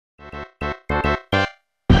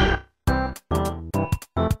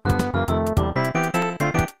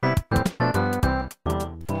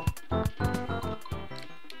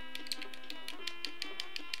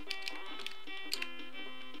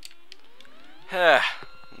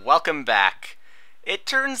Welcome back. It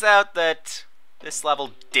turns out that this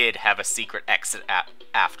level did have a secret exit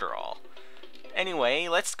after all. Anyway,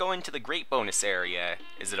 let's go into the great bonus area.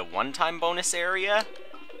 Is it a one-time bonus area?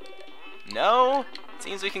 No?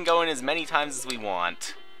 Seems we can go in as many times as we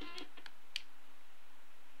want.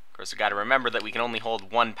 Of course, we gotta remember that we can only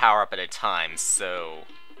hold one power-up at a time, so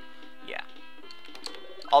yeah.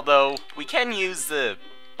 Although, we can use the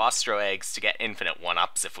Bostro eggs to get infinite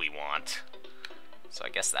one-ups if we want. So I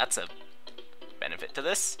guess that's a benefit to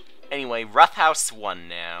this. Anyway, Roughhouse 1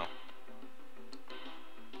 now.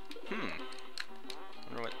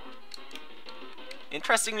 Wonder what...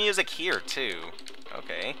 Interesting music here, too.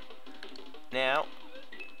 Okay. Now,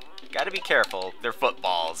 gotta be careful. They're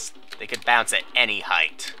footballs. They could bounce at any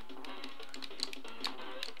height.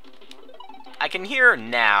 I can hear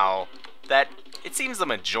now that it seems the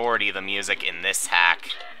majority of the music in this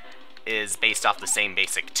hack is based off the same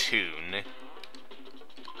basic tune.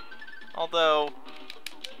 Although,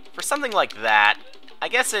 for something like that, I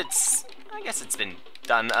guess it's been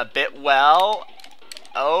done a bit well.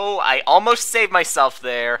 Oh, I almost saved myself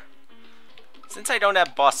there. Since I don't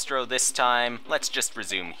have Bostro this time, let's just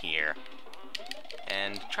resume here.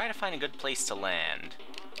 And try to find a good place to land.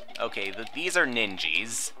 Okay, these are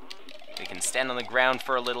ninjas. We can stand on the ground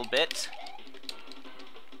for a little bit.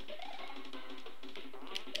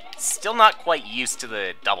 Still not quite used to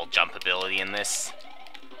the double jump ability in this,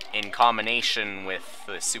 in combination with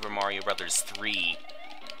the Super Mario Bros. 3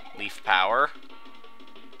 leaf power.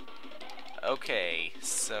 Okay,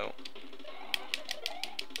 so...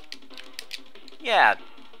 yeah,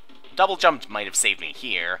 double jump might have saved me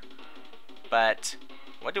here, but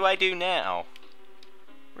what do I do now?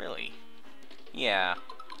 Really? Yeah,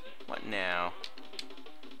 what now?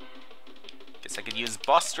 Guess I could use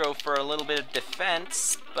Bostro for a little bit of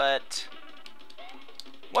defense, but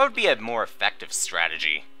what would be a more effective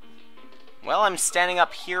strategy? Well, I'm standing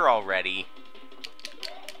up here already.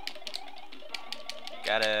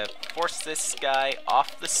 Gotta force this guy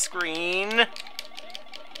off the screen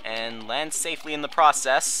and land safely in the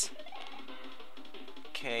process.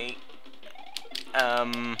 Okay.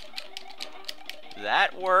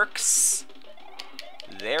 That works.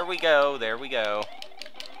 There we go, there we go.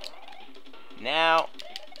 Now,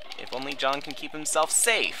 if only John can keep himself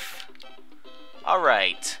safe.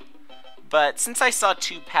 Alright. But since I saw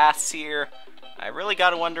two paths here, I really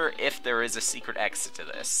gotta wonder if there is a secret exit to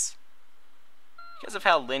this. Because of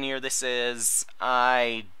how linear this is,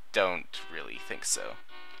 I don't really think so.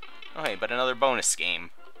 Okay, but another bonus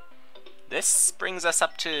game. This brings us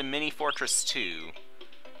up to Mini Fortress 2.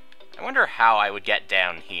 I wonder how I would get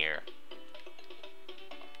down here.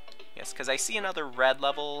 Yes, because I see another red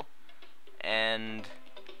level, and...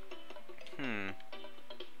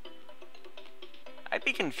 I'd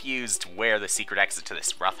be confused where the secret exit to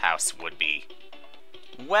this roughhouse would be.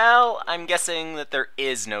 Well, I'm guessing that there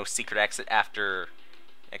is no secret exit after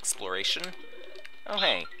exploration. Oh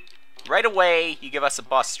hey, right away you give us a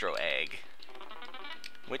Bostro egg,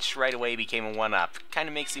 which right away became a 1-up.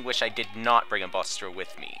 Kinda makes me wish I did not bring a Bostro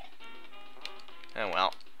with me. Oh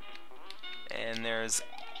well. And there's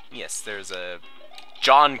a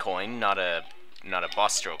John coin, not a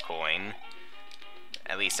Bostro coin.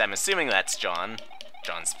 At least I'm assuming that's John's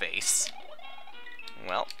face.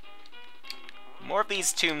 Well, more of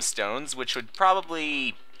these tombstones, which would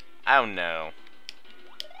probably, I don't know,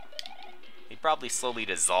 they'd probably slowly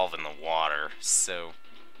dissolve in the water, so...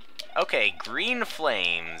 Okay, green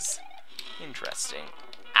flames. Interesting.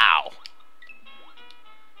 Ow.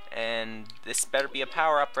 And this better be a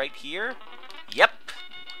power-up right here. Yep,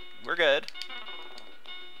 we're good.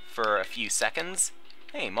 For a few seconds.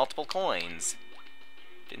 Hey, multiple coins.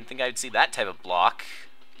 Didn't think I would see that type of block.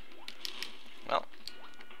 Well,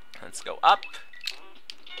 let's go up.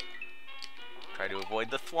 Try to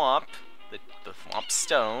avoid the thwomp. The thwomp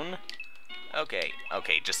stone. Okay,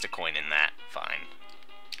 just a coin in that. Fine.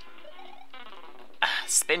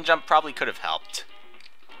 Spin jump probably could have helped.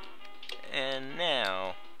 And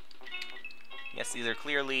now... yes, these are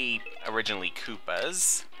clearly originally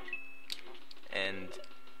Koopas. And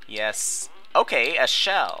yes... okay, a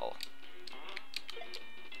shell.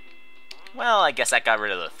 Well, I guess that got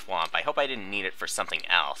rid of the thwomp. I hope I didn't need it for something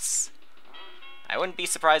else. I wouldn't be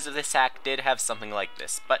surprised if this hack did have something like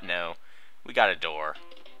this, but no. We got a door.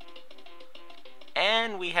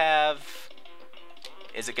 And we have...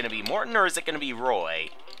 is it going to be Morton or is it going to be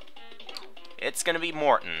Roy? It's going to be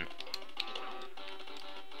Morton.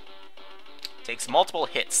 Takes multiple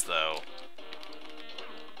hits, though.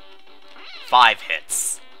 5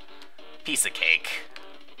 hits. Piece of cake.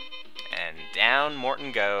 And down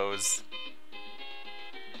Morton goes.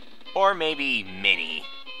 Or maybe Mini.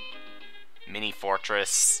 Mini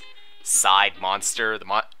Fortress, Side Monster,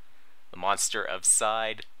 the monster of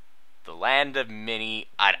Side, the land of Mini.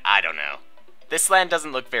 I don't know. This land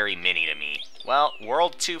doesn't look very mini to me. Well,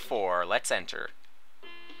 World 2-4, let's enter.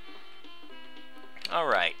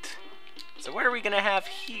 Alright. So what are we gonna have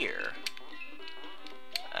here?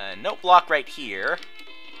 A note block right here.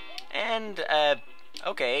 And,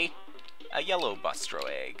 okay, a yellow Bustro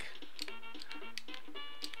egg.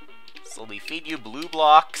 Slowly feed you blue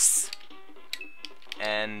blocks.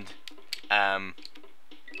 And,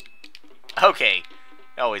 okay.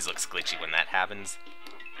 It always looks glitchy when that happens.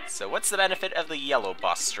 So what's the benefit of the yellow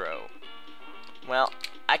Bustro? Well,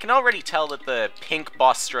 I can already tell that the pink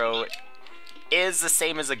Bustro is the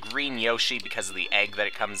same as a green Yoshi because of the egg that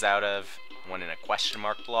it comes out of. One in a question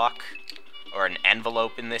mark block. Or an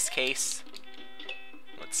envelope in this case.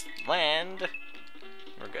 Let's land.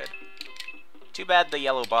 We're good. Too bad the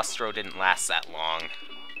yellow Bustro didn't last that long.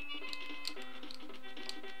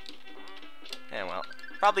 Yeah, well,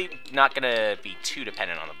 probably not gonna be too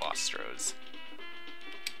dependent on the Bustros.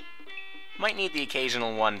 Might need the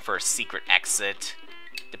occasional one for a secret exit,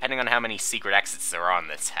 depending on how many secret exits there are on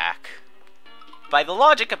this hack. By the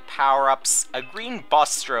logic of power-ups, a green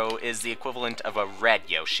Bustro is the equivalent of a red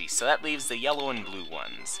Yoshi, so that leaves the yellow and blue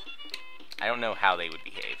ones. I don't know how they would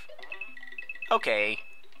behave. Okay.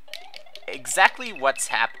 Exactly what's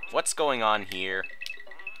going on here?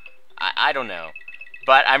 I don't know.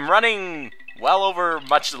 But I'm running well over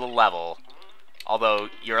much of the level. Although,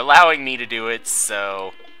 you're allowing me to do it,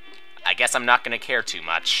 so I guess I'm not going to care too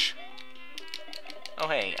much. Oh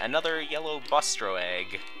hey, another yellow Bustro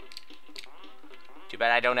egg. Too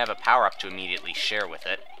bad I don't have a power-up to immediately share with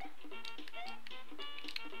it.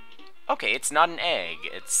 Okay, it's not an egg,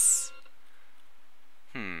 it's...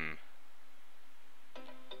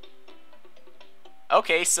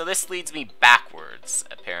 Okay, so this leads me backwards,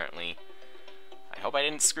 apparently. I hope I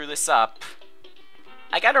didn't screw this up.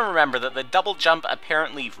 I gotta remember that the double jump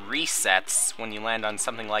apparently resets when you land on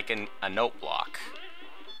something like a note block.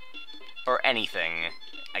 Or anything.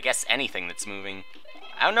 I guess anything that's moving.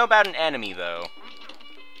 I don't know about an enemy, though.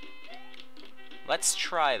 Let's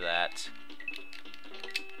try that.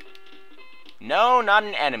 No, not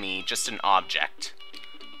an enemy, just an object.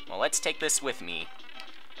 Well, let's take this with me.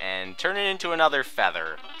 And turn it into another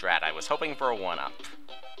feather. Drat, I was hoping for a 1-up.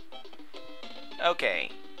 Okay.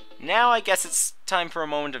 Now I guess it's time for a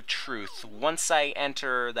moment of truth once I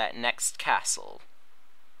enter that next castle.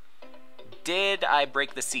 Did I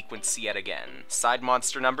break the sequence yet again? Side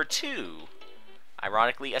monster number 2.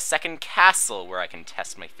 Ironically, a second castle where I can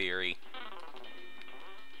test my theory.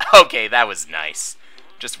 Okay, that was nice.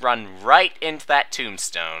 Just run right into that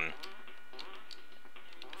tombstone.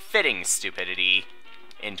 Fitting stupidity.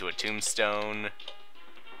 Into a tombstone.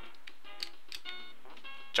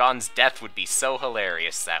 John's death would be so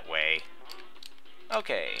hilarious that way.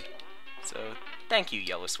 Okay. So, thank you,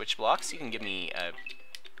 yellow switch blocks. You can give me a...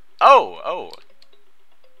 Oh!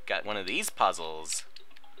 Got one of these puzzles.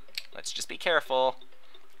 Let's just be careful.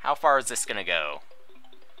 How far is this gonna go?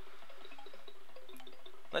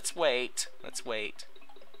 Let's wait. Let's wait.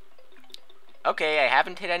 Okay, I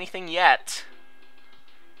haven't hit anything yet.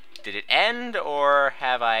 Did it end, or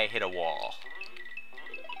have I hit a wall?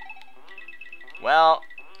 Well,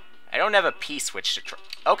 I don't have a P-switch to try.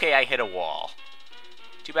 Okay, I hit a wall.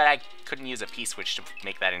 Too bad I couldn't use a P-switch to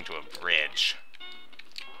make that into a bridge.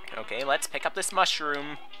 Okay, let's pick up this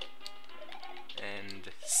mushroom.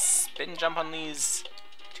 And spin jump on these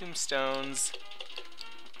tombstones.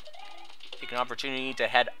 Take an opportunity to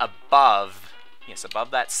head above. Yes,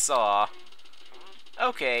 above that saw.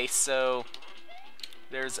 Okay, so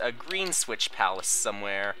there's a green switch palace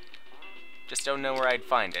somewhere. Just don't know where I'd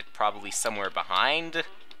find it. Probably somewhere behind?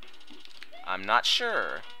 I'm not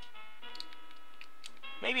sure.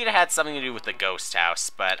 Maybe it had something to do with the ghost house,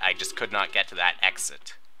 but I just could not get to that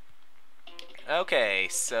exit. Okay,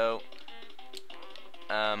 so...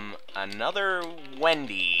 another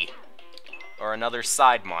Wendy. Or another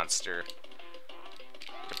side monster.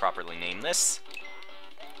 To properly name this.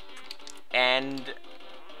 And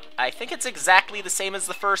I think it's exactly the same as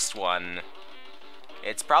the first one.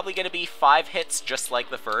 It's probably going to be 5 hits just like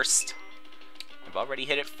the first. I've already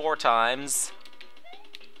hit it 4 times.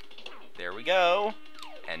 There we go.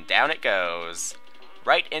 And down it goes.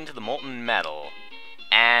 Right into the molten metal.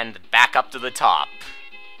 And back up to the top.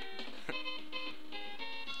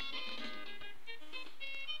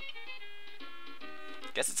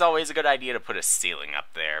 Guess it's always a good idea to put a ceiling up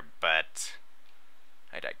there, but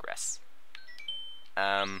I digress.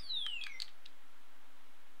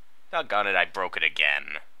 Doggone it, I broke it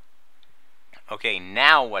again. Okay,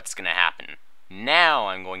 now what's gonna happen? Now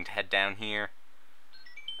I'm going to head down here.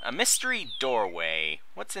 A mystery doorway.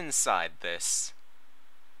 What's inside this?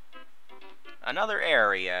 Another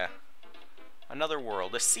area. Another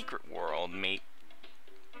world. A secret world,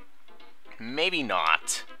 maybe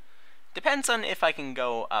not. Depends on if I can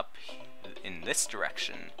go up in this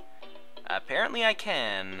direction. Apparently I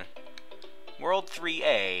can. World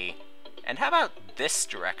 3A. And how about this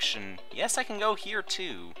direction? Yes, I can go here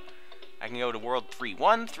too. I can go to World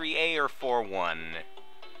 3-1, 3A, or 4-1.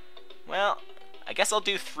 Well, I guess I'll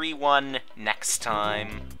do 3-1 next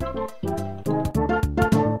time.